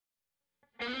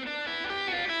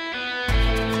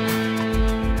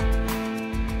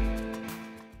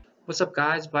What's up,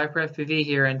 guys? Viper FPV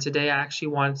here, and today I actually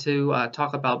wanted to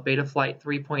talk about Betaflight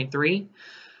 3.3.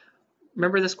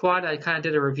 Remember this quad I kind of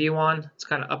did a review on? It's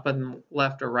kind of up on the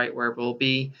left or right where it will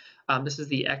be. This is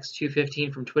the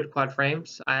X215 from TwidQuad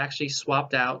Frames. I actually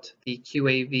swapped out the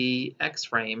QAV X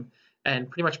frame and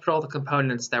pretty much put all the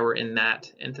components that were in that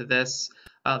into this.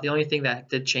 The only thing that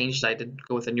did change is I did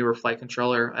go with a newer flight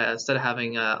controller. Instead of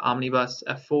having an Omnibus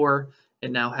F4,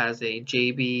 it now has a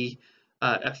JB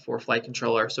F4 flight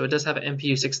controller. So it does have an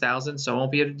MPU 6000, so I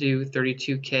won't be able to do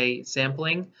 32K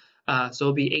sampling. So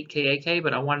it'll be 8K, 8K,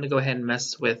 but I wanted to go ahead and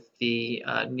mess with the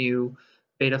new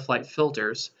Betaflight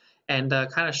filters and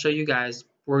kind of show you guys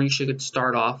where you should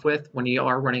start off with when you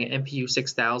are running an MPU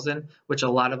 6000, which a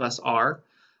lot of us are.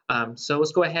 So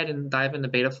let's go ahead and dive into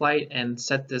Betaflight and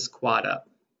set this quad up.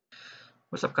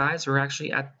 What's up, guys? We're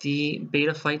actually at the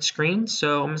Betaflight screen,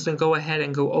 so I'm just going to go ahead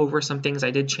and go over some things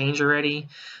I did change already,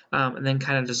 and then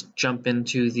kind of just jump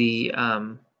into the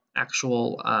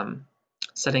actual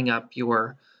setting up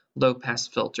your low-pass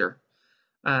filter.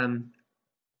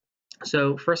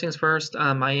 So first things first,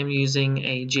 I am using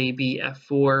a JB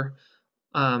F4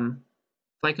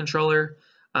 flight controller,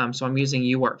 so I'm using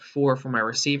UART4 for my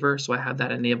receiver, so I have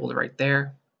that enabled right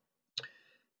there.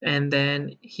 And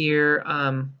then here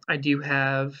I do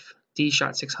have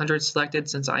D-Shot 600 selected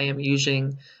since I am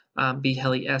using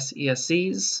B-Heli S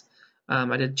ESCs.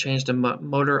 I did change the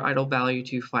motor idle value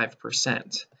to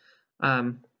 5%.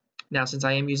 Now, since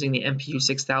I am using the MPU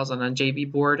 6000 on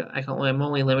JB board, I'm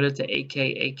only limited to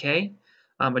 8K, 8K.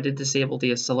 I did disable the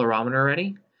accelerometer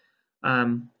already.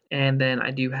 And then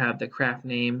I do have the craft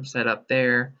name set up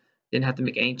there. Didn't have to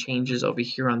make any changes over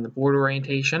here on the board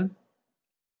orientation.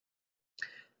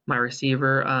 My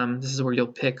receiver, this is where you'll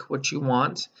pick what you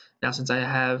want. Now, since I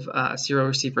have a serial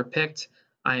receiver picked,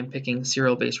 I am picking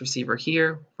serial-based receiver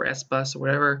here for S-Bus or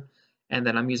whatever, and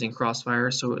then I'm using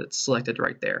Crossfire, so it's selected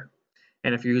right there.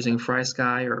 And if you're using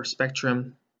FlySky or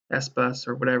Spectrum, S-Bus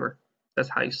or whatever, that's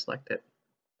how you select it.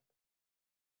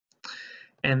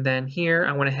 And then here,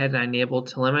 I went ahead and I enabled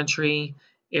telemetry,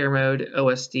 air mode,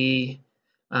 OSD,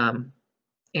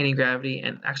 anti-gravity,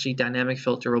 and actually dynamic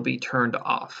filter will be turned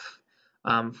off.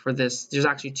 For this, there's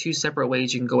actually two separate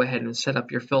ways you can go ahead and set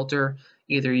up your filter.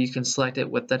 Either you can select it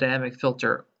with the dynamic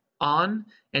filter on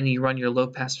and you run your low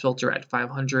pass filter at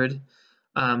 500,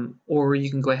 or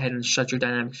you can go ahead and shut your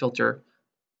dynamic filter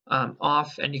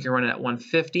off and you can run it at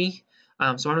 150. So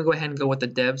I'm going to go ahead and go with the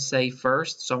devs say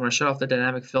first. So I'm going to shut off the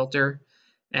dynamic filter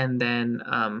and then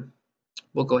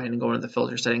we'll go ahead and go into the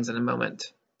filter settings in a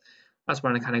moment. I just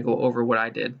want to kind of go over what I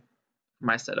did for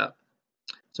my setup.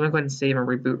 So I'm going to go ahead and save and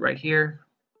reboot right here.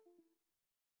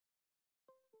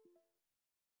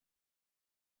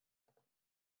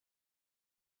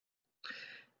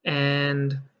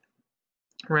 And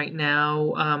right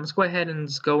now, let's go ahead and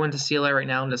just go into CLI right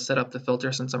now and just set up the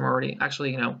filter since I'm already,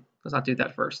 actually, let's not do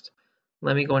that first.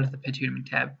 Let me go into the pit tuning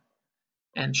tab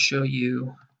and show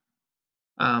you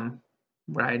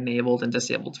what I enabled and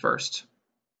disabled first.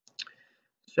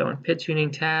 So in pit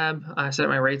tuning tab, I set up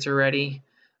my rates already.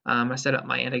 I set up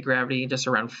my anti-gravity just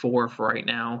around 4 for right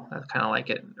now. I kind of like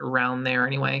it around there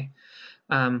anyway.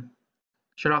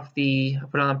 Shut off I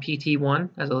put on PT1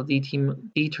 as a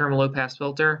D-term low pass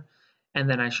filter, and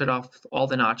then I shut off all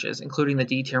the notches, including the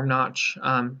D-term notch.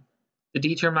 The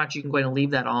D-term notch, you can go ahead and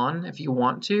leave that on if you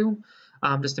want to,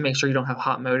 just to make sure you don't have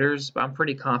hot motors. But I'm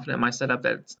pretty confident in my setup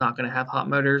that it's not going to have hot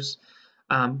motors.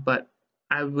 But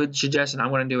I would suggest, and I'm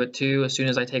going to do it too, as soon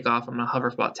as I take off, I'm going to hover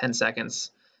for about 10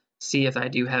 seconds. See if I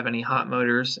do have any hot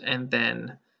motors, and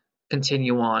then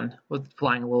continue on with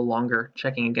flying a little longer,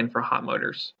 checking again for hot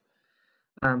motors.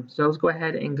 So let's go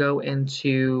ahead and go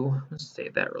into, let's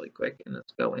save that really quick, and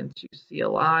let's go into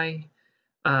CLI.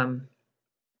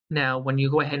 Now, when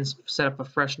you go ahead and set up a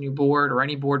fresh new board, or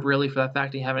any board really for the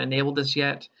fact that you haven't enabled this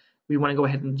yet, what we want to go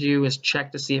ahead and do is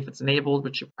check to see if it's enabled,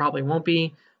 which it probably won't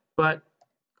be, but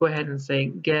go ahead and say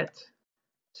get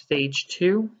stage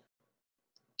 2.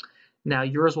 Now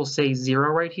yours will say 0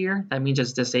 right here. That means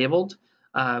it's disabled.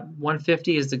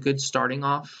 150 is the good starting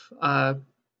off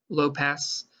low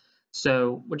pass.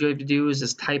 So what you have to do is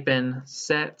just type in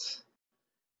set,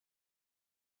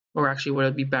 or actually what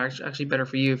would be better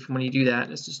for you when you do that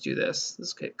is just do this.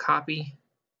 Let's get copy,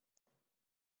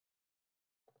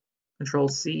 Control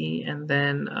C, and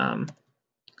then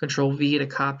Control V to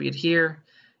copy it here.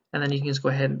 And then you can just go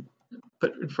ahead and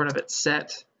put in front of it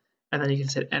set, and then you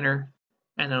can hit enter,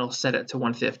 and it'll set it to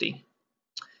 150.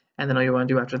 And then all you want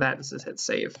to do after that is just hit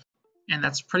save. And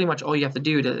that's pretty much all you have to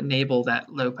do to enable that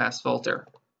low pass filter.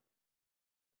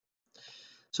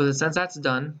 So since that's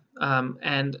done,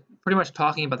 and pretty much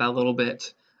talking about that a little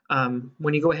bit,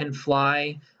 when you go ahead and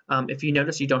fly, if you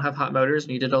notice you don't have hot motors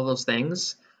and you did all those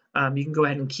things, you can go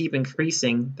ahead and keep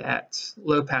increasing that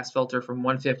low pass filter from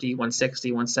 150,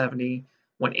 160, 170,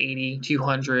 180,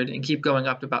 200, and keep going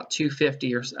up to about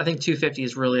 250, or I think 250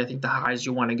 is really, I think, the highs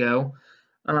you want to go.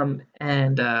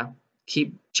 And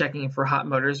keep checking for hot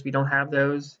motors if you don't have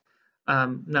those.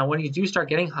 Now, when you do start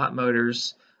getting hot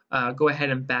motors, go ahead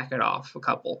and back it off a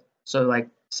couple. So like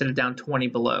set it down 20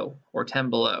 below or 10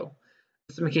 below.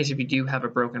 Just in case if you do have a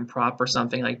broken prop or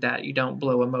something like that, you don't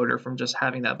blow a motor from just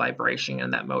having that vibration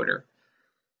in that motor.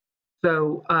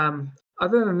 So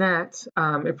other than that,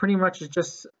 it pretty much is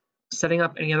just setting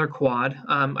up any other quad.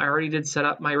 I already did set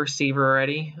up my receiver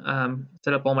already,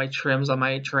 set up all my trims on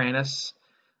my Tyrannus,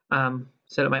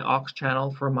 set up my aux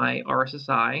channel for my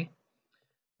RSSI.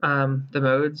 The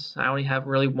modes, I only have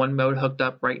really one mode hooked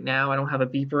up right now. I don't have a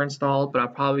beeper installed, but I'll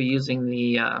probably be using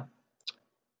the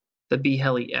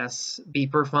BHeli S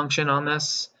beeper function on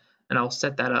this, and I'll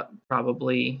set that up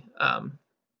probably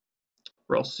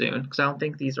real soon, because I don't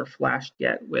think these are flashed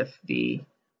yet with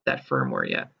that firmware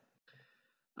yet.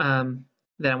 Then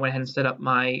I went ahead and set up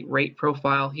my rate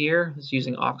profile here. It's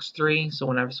using aux3, so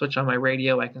when I switch on my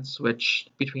radio, I can switch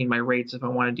between my rates if I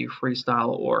want to do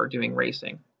freestyle or doing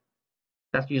racing.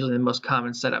 That's usually the most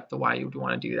common setup to why you would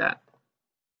want to do that.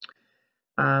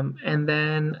 And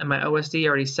then in my OSD, I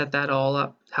already set that all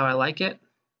up how I like it.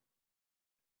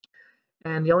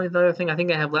 And the only other thing I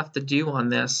think I have left to do on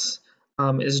this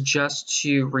is just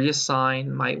to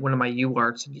reassign one of my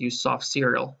UARTs to use soft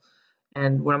serial.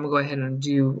 And what I'm going to go ahead and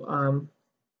do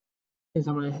is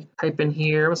I'm going to type in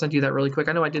here. I'm going to do that really quick.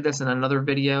 I know I did this in another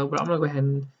video, but I'm going to go ahead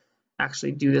and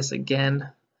actually do this again.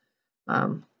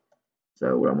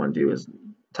 So what I'm going to do is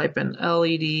type in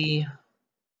LED.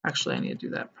 Actually, I need to do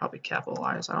that probably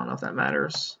capitalized. I don't know if that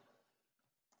matters.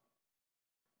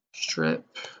 Strip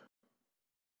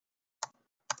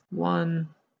 1.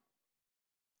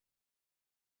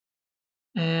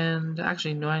 And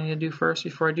actually, no, I need to do first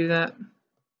before I do that.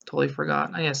 Totally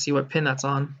forgot. I need to see what pin that's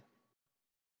on.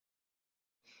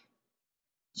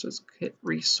 So let's hit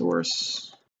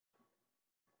resource.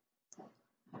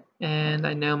 And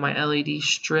I know my LED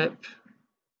strip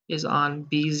is on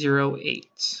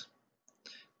B08.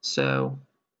 So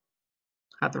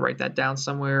I have to write that down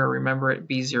somewhere or remember it,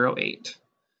 B08.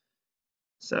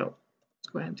 So let's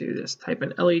go ahead and do this. Type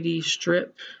in LED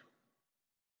strip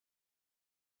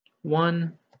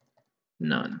 1,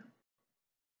 none.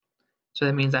 So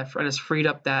that means I just freed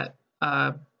up that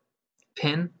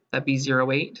pin, that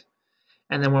B08.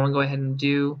 And then what I'm going to go ahead and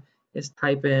do is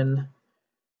type in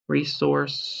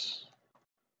resource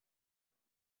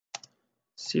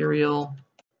serial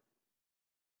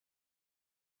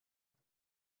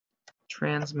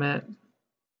transmit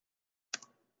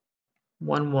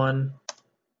 11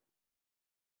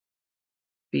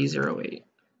 B08.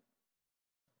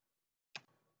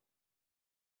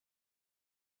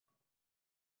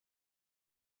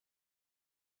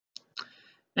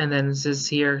 And then this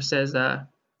here says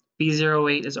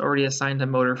B08 is already assigned to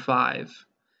motor 5,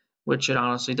 which it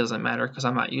honestly doesn't matter because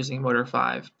I'm not using motor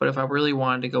 5. But if I really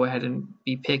wanted to go ahead and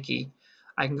be picky,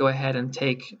 I can go ahead and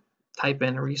type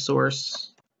in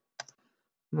resource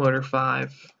motor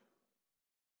 5,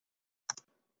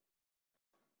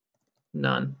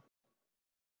 none.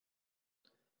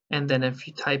 And then if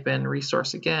you type in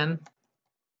resource again,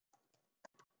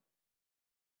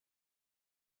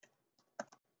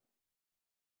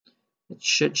 it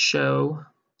should show,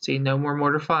 see, no more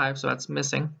motor 5, so that's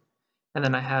missing. And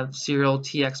then I have serial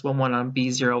TX11 on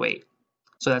B08.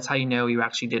 So that's how you know you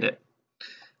actually did it.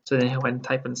 So then go ahead and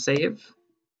type in save.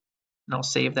 And I'll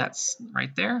save that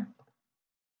right there.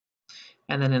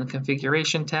 And then in the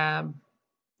configuration tab,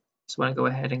 just want to go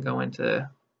ahead and go into,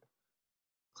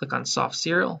 click on soft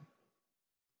serial.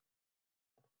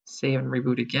 Save and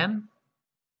reboot again.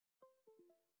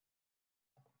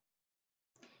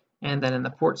 And then in the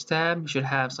ports tab, you should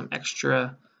have some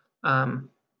extra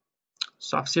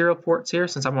soft serial ports here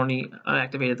since I've only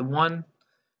unactivated the one.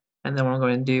 And then what I'm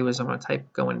going to do is I'm going to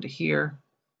go into here,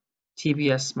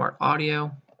 TBS Smart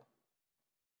Audio,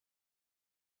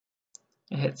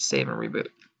 and hit save and reboot.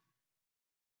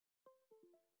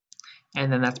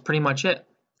 And then that's pretty much it.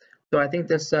 So I think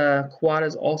this quad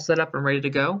is all set up and ready to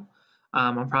go.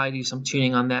 I'll probably do some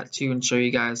tuning on that too and show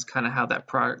you guys kind of how that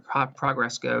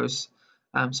progress goes.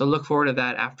 So look forward to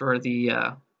that after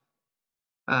the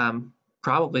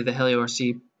probably the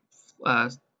HeliORC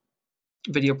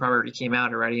video probably already came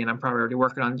out already, and I'm probably already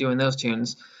working on doing those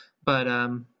tunes. But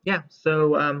yeah,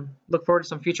 so look forward to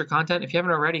some future content. If you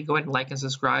haven't already, go ahead and like and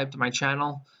subscribe to my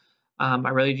channel. I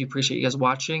really do appreciate you guys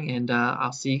watching, and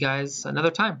I'll see you guys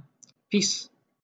another time. Peace.